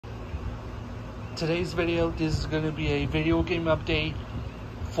Today's video, this is going to be a video game update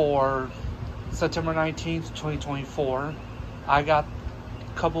for September 19th, 2024. I got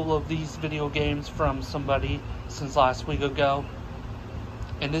a couple of these video games from somebody since last week ago.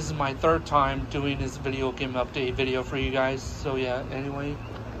 And this is my third time doing this video game update video for you guys. So yeah, anyway,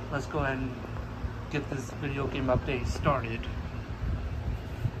 let's go ahead and get this video game update started.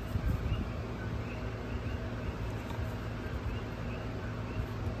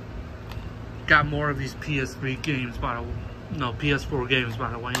 Got more of these PS3 games, PS4 games,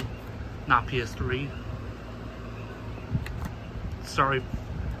 by the way, not PS3. Sorry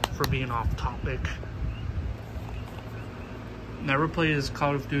for being off topic. Never played this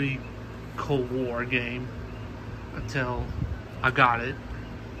Call of Duty Cold War game until I got it.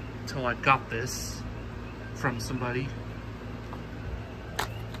 Until I got this from somebody.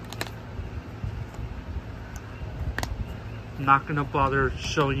 I'm not gonna bother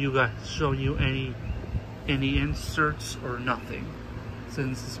showing you any inserts or nothing,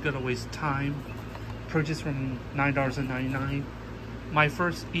 since it's gonna waste time. Purchased from $9.99. My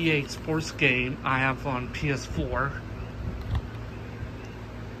first EA Sports game I have on PS4.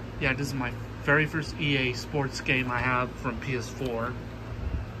 Yeah, this is my very first EA Sports game I have from PS4.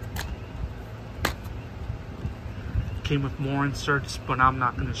 Came with more inserts, but I'm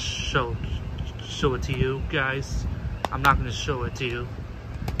not gonna show it to you guys. I'm not going to show it to you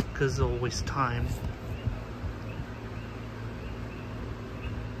because it'll waste time.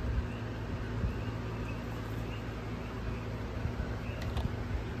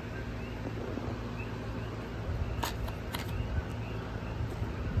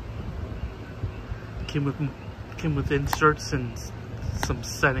 Came with inserts and some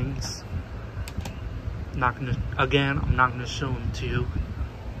settings. I'm not going to show them to you.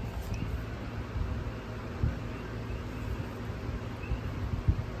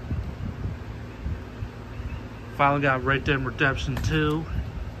 Finally got Red Dead Redemption 2.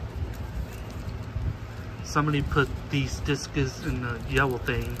 Somebody put these discs in the yellow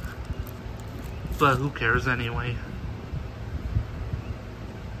thing, but who cares anyway.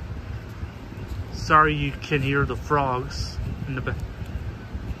 Sorry you can hear the frogs in the back.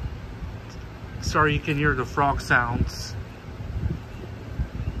 Sorry you can hear the frog sounds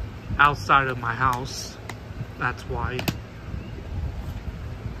outside of my house. That's why.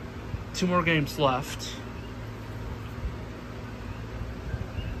 2 more games left.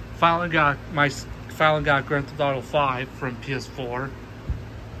 Finally got Grand Theft Auto 5 from PS4.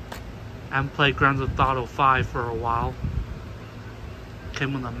 I haven't played Grand Theft Auto 5 for a while.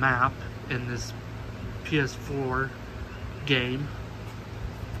 Came with a map in this PS4 game.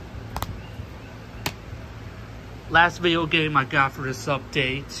 Last video game I got for this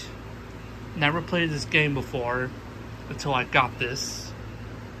update. Never played this game before until I got this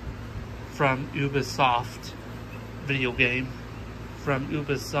from Ubisoft video game. From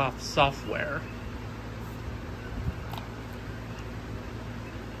Ubisoft Software.